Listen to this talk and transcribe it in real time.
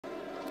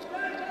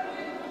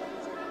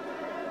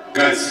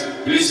Guys,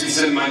 please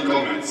listen my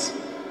comments.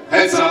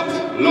 Heads up,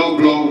 low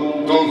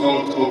blow, don't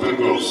hold open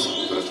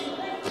close.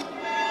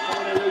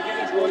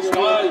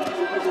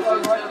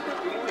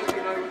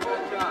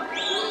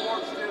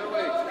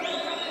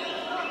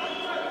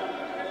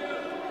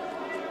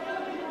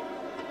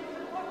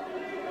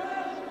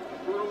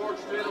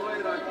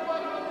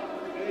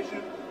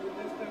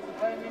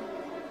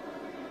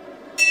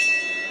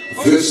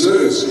 This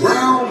is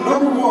round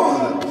number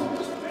 1.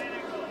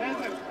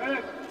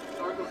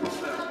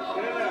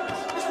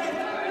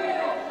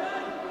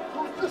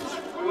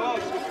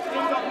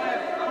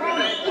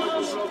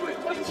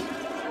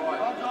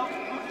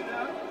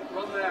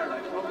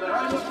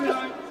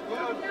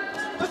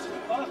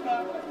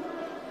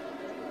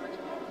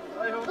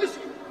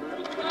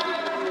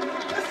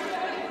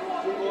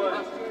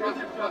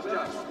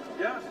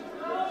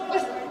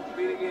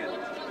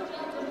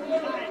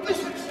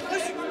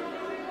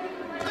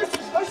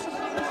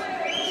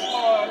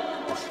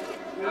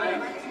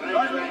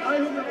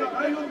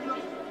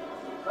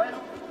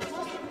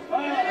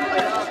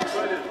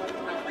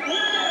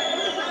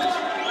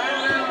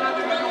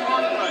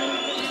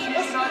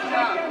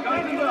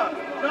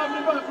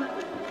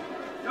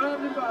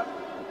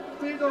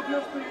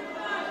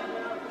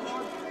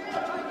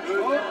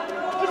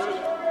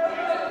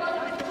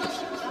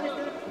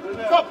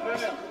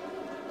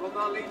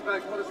 Lean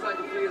back, put a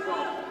second gears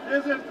on.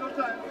 Here's it, good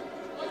time.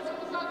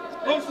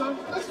 Dossen.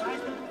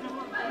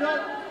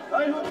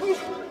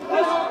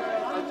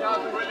 Good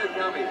job, brilliant,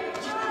 Gabby.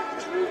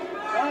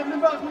 Grab him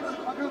back.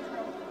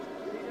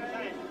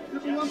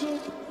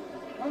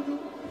 One, two.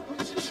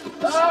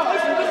 Try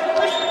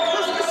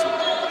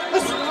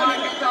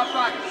and get that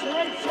back.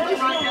 Try and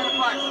get it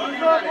back.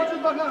 Watch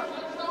it back out.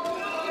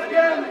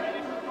 Again.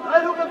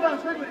 Right hook it down,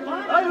 quickly.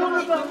 Right hook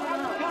it down.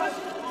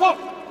 Stop.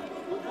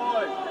 Good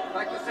boy.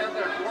 Back to center.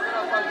 Work it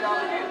up on job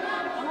again.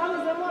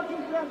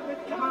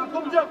 Come on,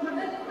 come jump,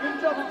 quickly. Come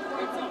jump.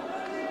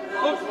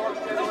 Work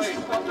straight away.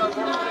 Stop that,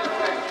 work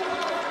straight away.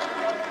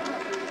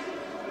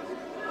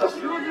 Use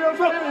your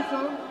fingers,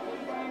 son.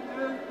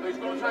 He's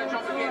going to try and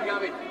jump again,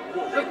 Gabby.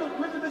 Left hook,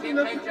 quickly, Same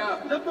take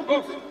job. Left hook.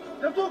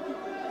 Left hook.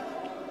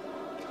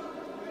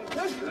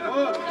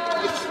 Good.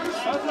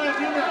 Outside,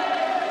 in there.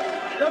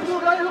 Left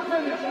hook, right hook,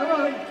 finish. Come on.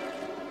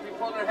 Keep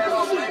pulling her head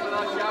off straight with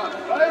that job.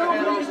 Right hook,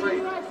 Head off finish.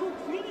 straight.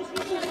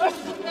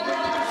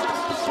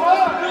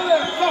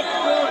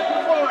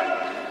 Good boy.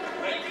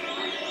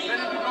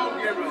 Minute to go,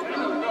 Gabriel.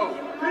 Minute to go.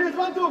 Finish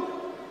 1, 2.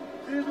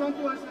 Finish 1,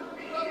 2, I said.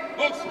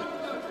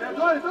 Yeah, do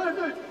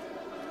it.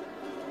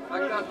 Back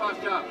to that fast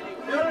job.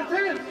 Yeah,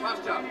 retain.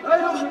 Fast job.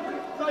 Right hook.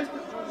 Side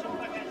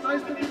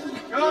step.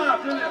 Yeah,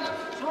 brilliant.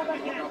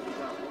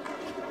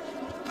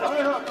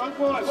 Right hook, good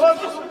boy.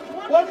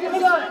 Walk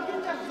inside.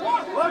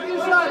 Walk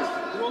inside.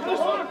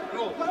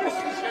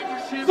 Shake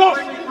your shin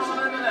quickly coming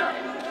out of there.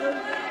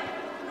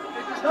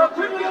 Now,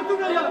 quickly, left hook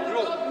right here.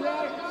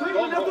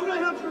 Quickly, left hook right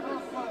here.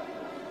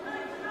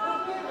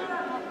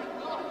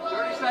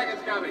 30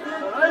 seconds, Gabby.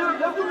 Right hook,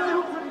 left hook right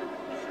hook.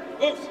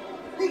 Left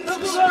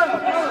hook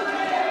right hook.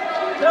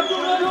 Left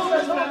hook right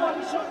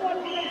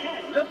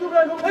hook. Left hook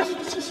right hook.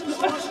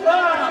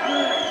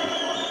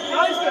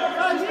 Nice step.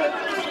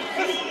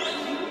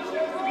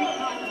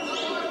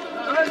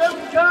 Right,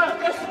 left jab.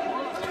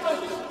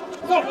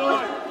 Good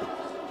boy.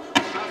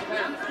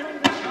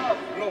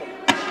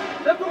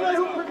 Left hook right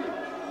hook quickly.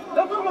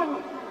 Left hook right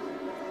hook.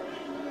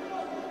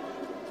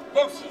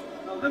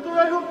 Left hook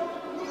right hook.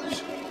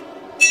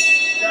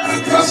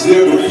 And that's the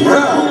end of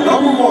round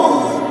number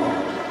 1.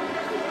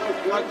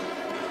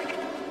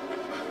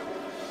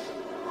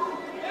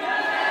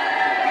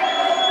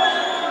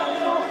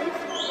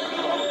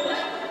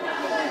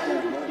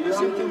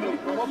 Listen to me.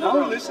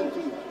 Now listen to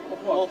me.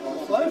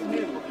 5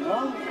 minutes.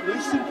 Now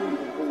listen to me.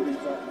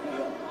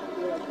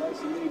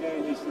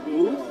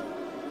 Move.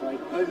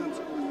 Islands.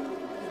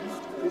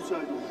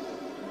 Inside.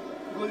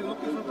 Going look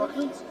for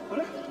backhands.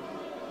 Correct?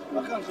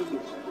 Backhands is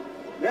it.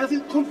 As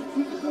it comes,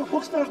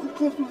 box starts to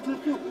come to the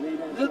field.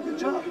 That's the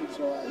job. It's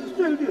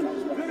very good.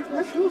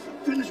 Let's go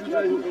finish with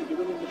right hook.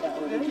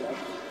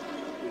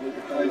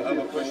 Have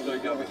a push though,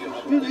 Gabby.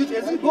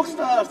 As the box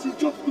starts, it's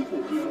job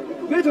quickly.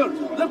 Better.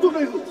 Left hook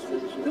right hook.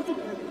 Left hook.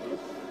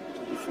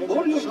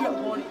 Hold your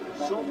job.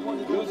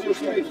 Use your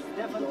space.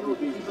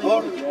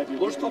 Or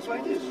stop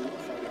like this.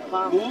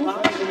 Move.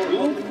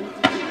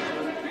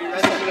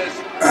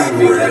 And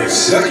we're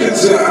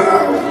seconds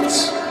out.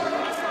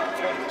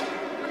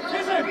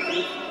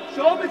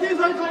 Show me this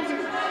I told you.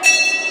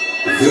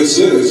 This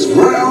is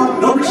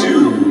round number 2. Good.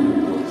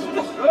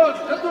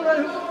 Left hook right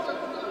hook.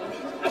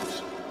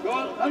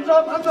 Good. Hands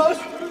up.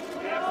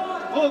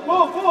 Move. Right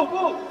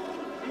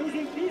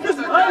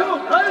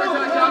hook.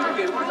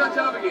 Where's that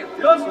job again?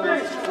 Your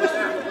space.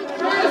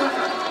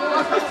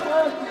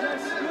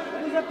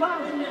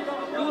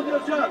 Do your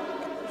job.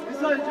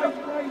 Inside job.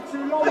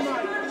 Too long,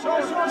 mate.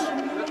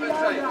 Step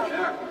inside.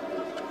 There.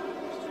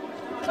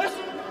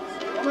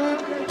 Come on.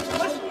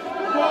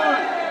 Boy.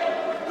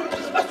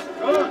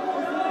 Good.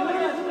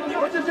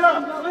 What's your job?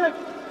 Flip.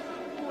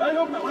 Right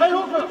hook now.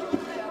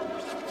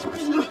 Good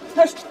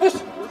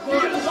boy.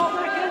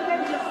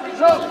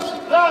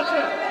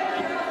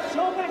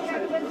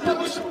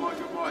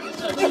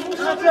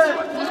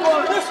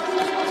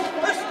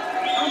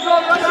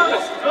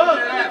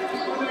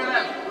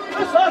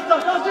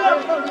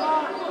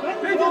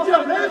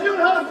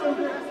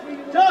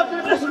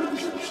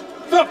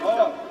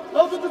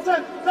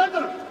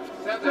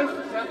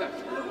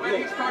 When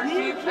he starts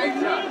seeing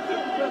takes up.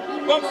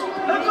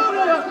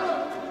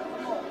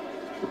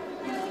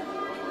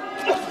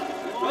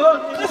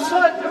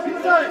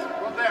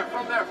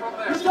 From there.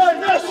 Inside,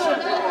 yes!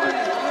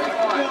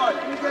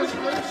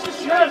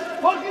 Yes!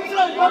 Walk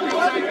inside, Walk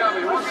inside,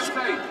 Gabby. Walk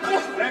inside.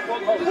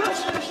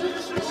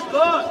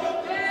 Good.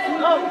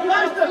 Now,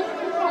 nice step.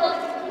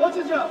 What's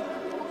your job?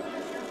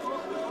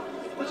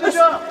 What's your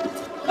job?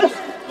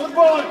 Good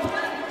boy.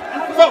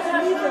 Go.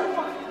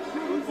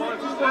 Good boy.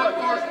 Slip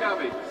force,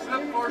 Gabby.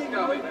 Slip force,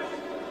 Gabby.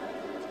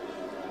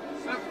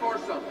 Slip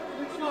force up.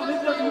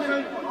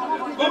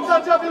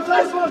 Inside job,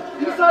 inside one.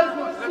 Inside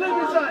one. Slip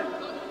inside.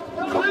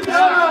 Slip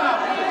inside.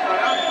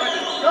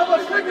 Come on,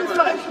 slip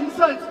inside.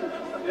 Inside.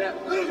 Yeah.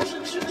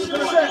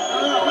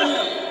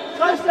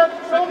 Side step.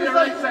 Slip your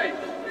right side.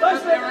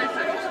 Slip your right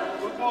side.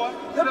 Good boy.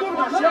 Slip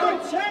force, Gabby.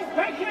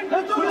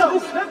 Left to right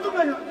hook. Left to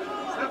right hook.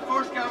 Slip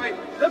force, Gabby.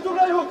 Left to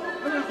right hook.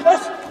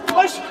 Push.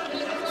 Push.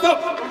 Stop.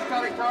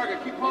 Static target.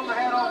 Keep pulling the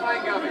head off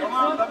line, Gabby. Come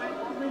on.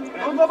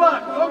 Don't go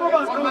back. Don't go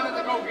back. 1 minute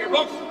to go,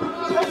 Gabriel.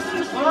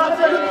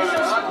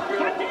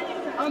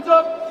 Hands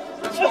up.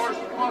 Slip force.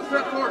 Come on,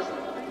 slip force.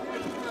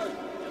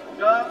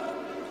 Job.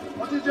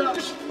 What's your job?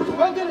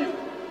 Continue.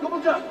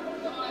 Double job.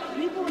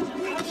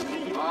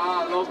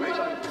 Ah, lovely.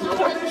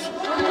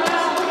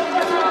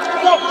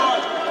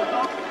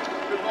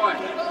 Good boy.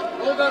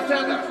 Hold on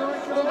center.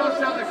 Hold on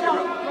center,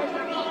 Gabriel.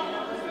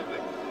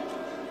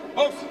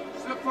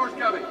 Slip force,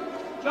 Gabby.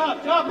 Job.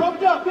 Wrong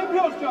job. Big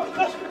close job.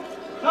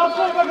 Job,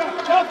 slip back.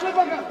 Job, slip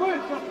back. Go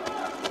ahead.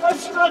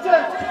 That's it.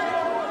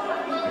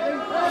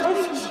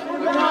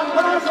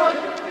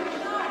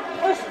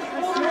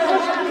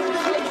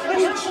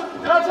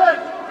 That's it.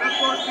 Slip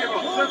force,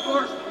 Gabriel. Slip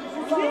force.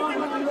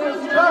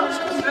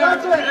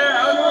 That's it. There,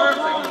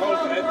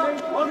 perfect.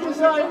 Walk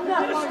inside.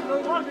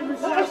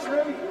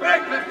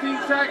 Back 15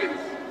 seconds.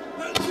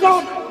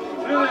 Stop.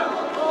 Brilliant.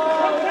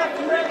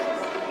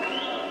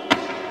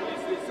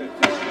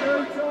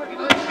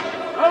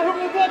 I hope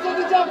the touch of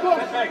the job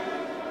comes.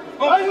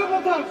 I hope the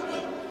touch.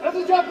 As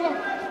the job comes.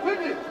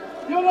 Quickly.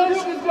 You're not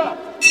doing this job.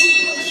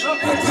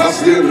 That's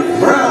the end of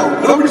round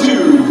number 2.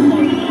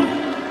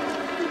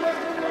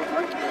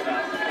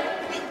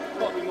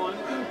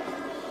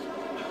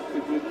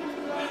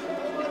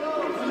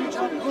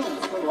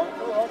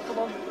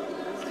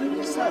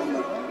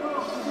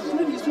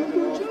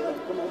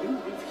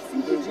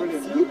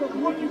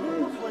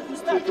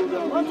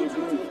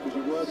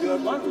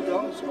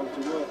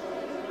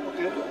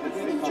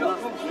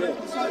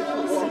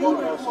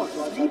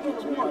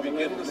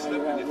 Begin the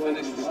slip and you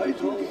finish the slip.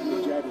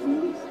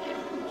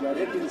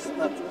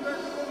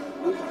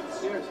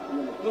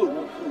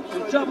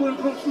 The job will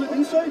come from the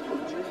inside.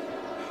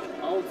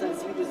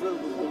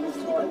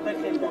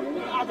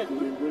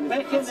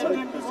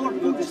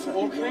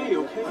 Okay.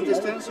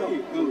 Understand so?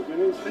 Good.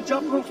 The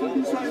job comes from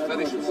inside.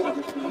 Finish the slip.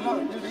 Come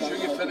on. Make sure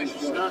you finish the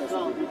slip.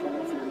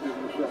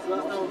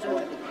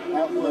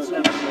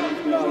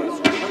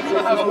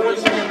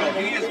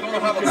 He is going to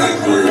have a And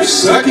we're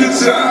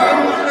seconds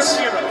out.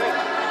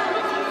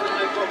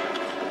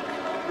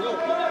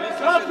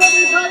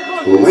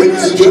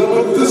 Ladies and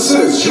gentlemen, this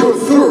is your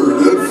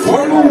third and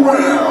final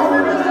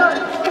round.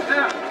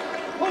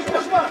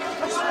 Push back.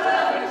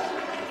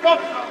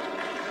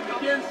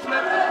 Begin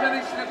slip and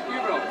finish slip,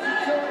 Gabriel.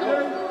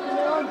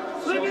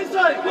 Slip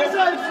inside.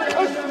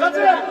 That's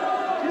it.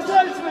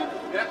 Inside slip.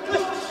 Yeah.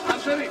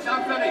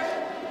 I'm finished.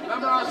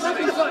 Remember, I'm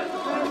finished. Inside.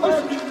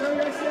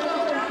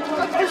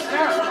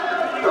 There.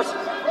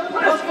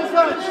 Push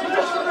inside.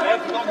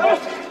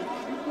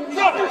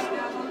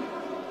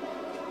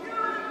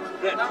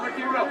 Remember,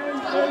 Gabriel.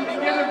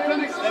 Begin and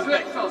finish the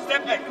slip. So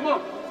step back. Come on.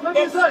 Slip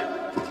inside.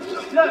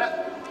 Yeah.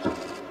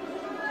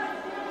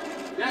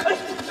 Yeah.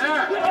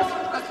 There.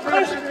 That's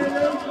perfect.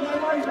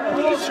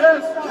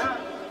 Yes.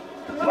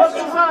 Push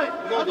inside.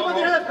 Put him on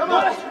your head. Come on.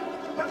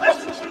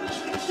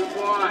 Good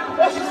boy.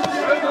 That's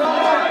beautiful.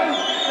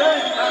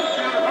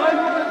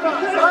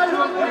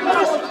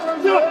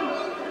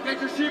 Get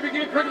your sheep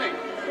again quickly.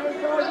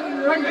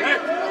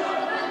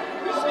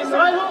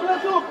 Right hook,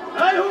 left hook.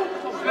 Right hook.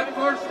 Slip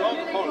first.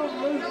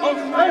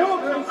 Right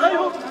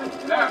hook.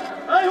 There.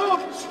 Right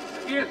hook.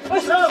 Again.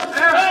 Push out.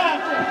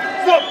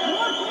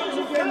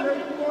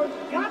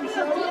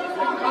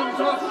 Comes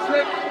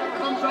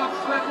off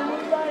slip.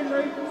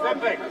 Step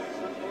back.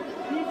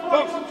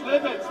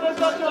 Slip it. Slip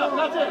that up.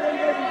 That's it.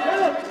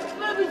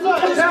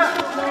 Slip inside.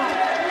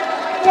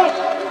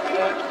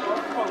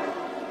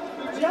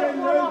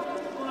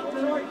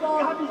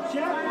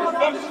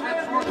 Slip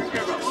forward to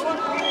Gabriel.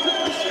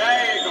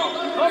 There you go.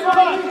 Come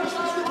on.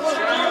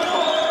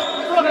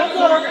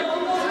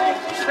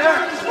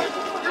 There.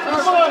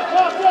 Come on.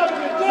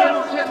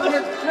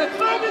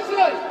 Slip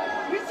inside.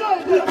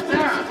 Inside.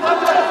 There.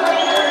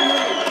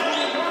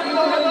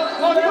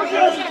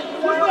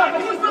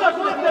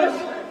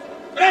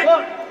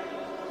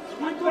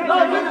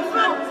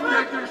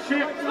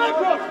 Chip.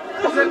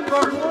 Sit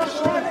first.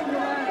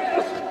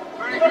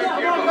 Very good,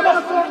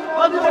 Gabriel.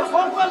 Hadi bak,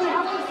 korkma değil.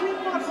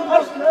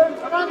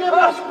 Hemen gel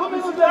bak, come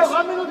in there,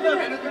 1 minute there.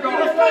 Minute to go.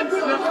 Slip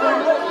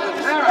forward.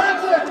 There.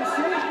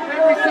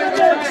 Every single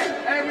time.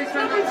 Every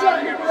single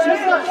time, Gabriel.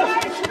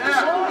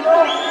 There.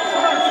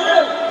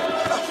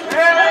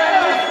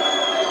 Hey!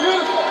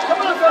 Beautiful.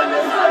 Come on, son,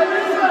 inside.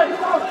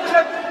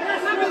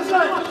 Step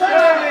inside.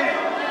 Hey!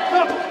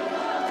 Stop.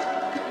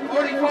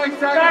 45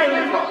 seconds,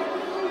 Gabriel.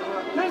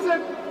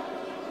 Listen.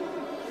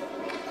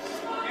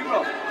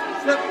 Gabriel,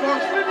 step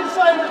forward. Step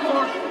inside. Come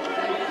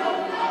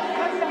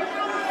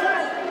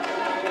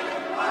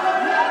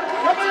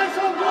on,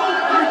 son, go.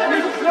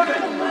 Slip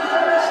it.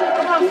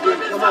 Come on,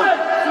 step inside.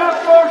 Slip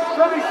forward.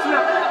 Slip,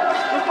 slip.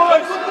 Good boy,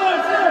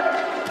 step.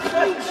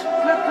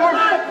 Slip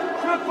forward.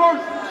 Slip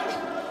forward.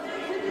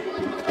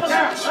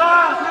 There.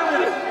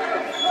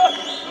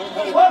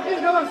 Walking,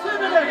 come on,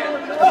 step in there.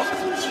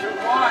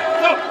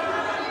 Wide.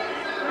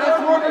 That's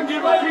working,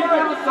 Gabriel. Keep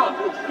going, son.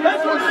 Keep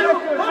going. Slip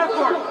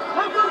forward.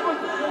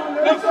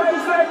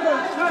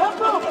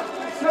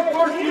 Slip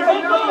forward,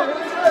 Gabriel.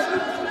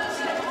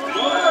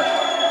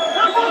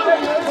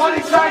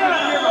 20 seconds,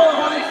 Gabriel.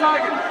 20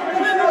 seconds.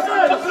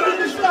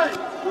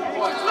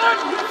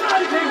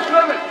 Keep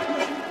slipping.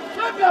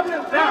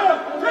 There.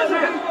 That's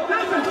it.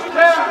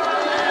 There.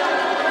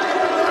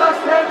 That's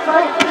 10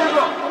 seconds,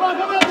 Gabriel. Come on,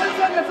 10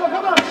 seconds, come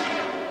on.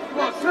 Come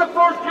on, slip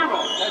forward,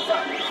 Gabriel.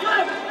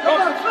 Slip,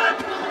 come on, slip.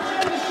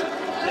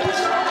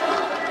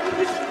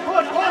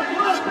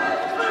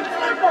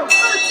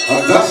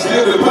 And that's the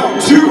end of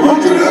round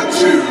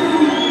 202.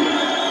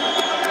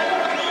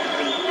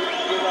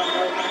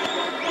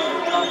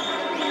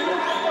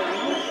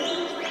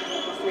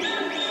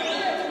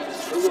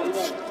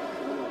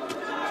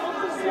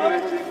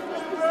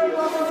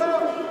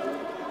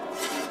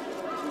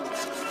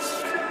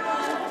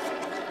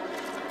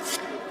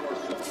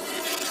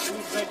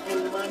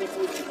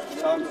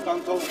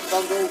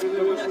 Stand over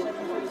there.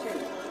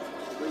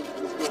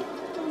 Let's go.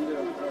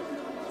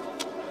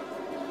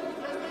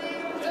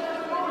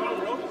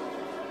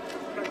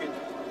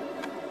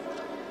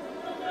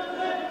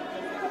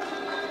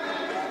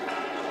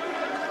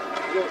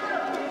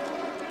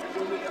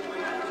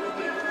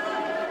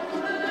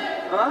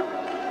 Huh?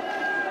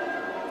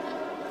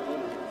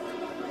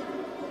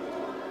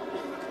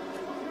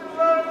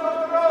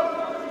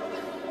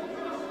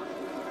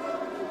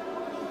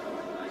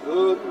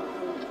 Good.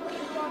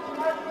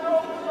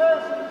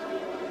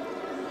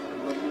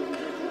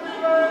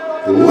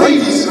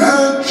 Ladies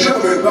and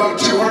gentlemen, bout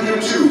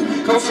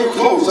 202 comes to a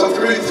close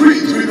after a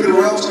 3-minute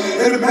rounds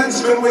in a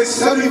men's middleweight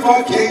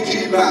 75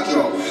 kg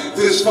matchup.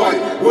 This fight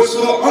was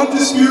for the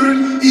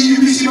undisputed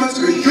EUBC Men's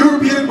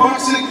European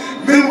Boxing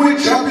Middleweight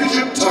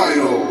Championship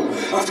title.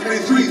 After a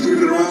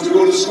 3-minute rounds, we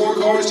go to the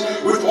scorecards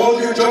with all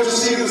of your judges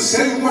seeing it the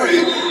same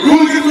way.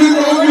 Ruling in favor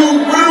of your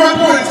winner by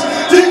points,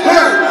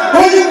 declared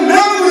by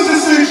unanimous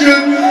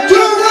decision to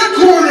the red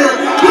corner,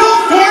 the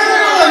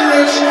Fighting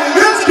Irish,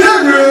 it's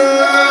Gabriel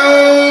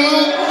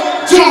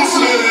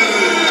Dossen!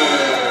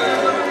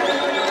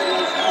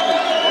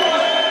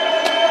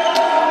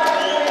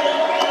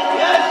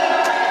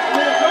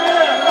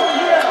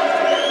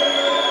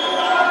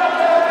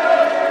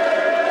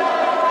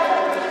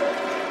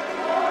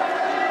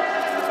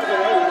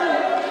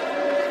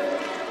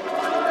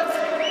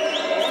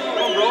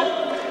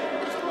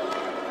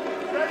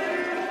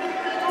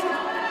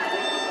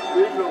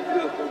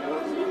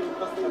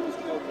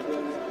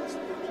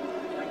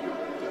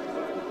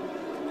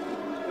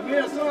 Come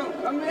here, son.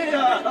 Come here.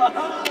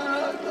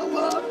 Come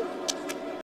on.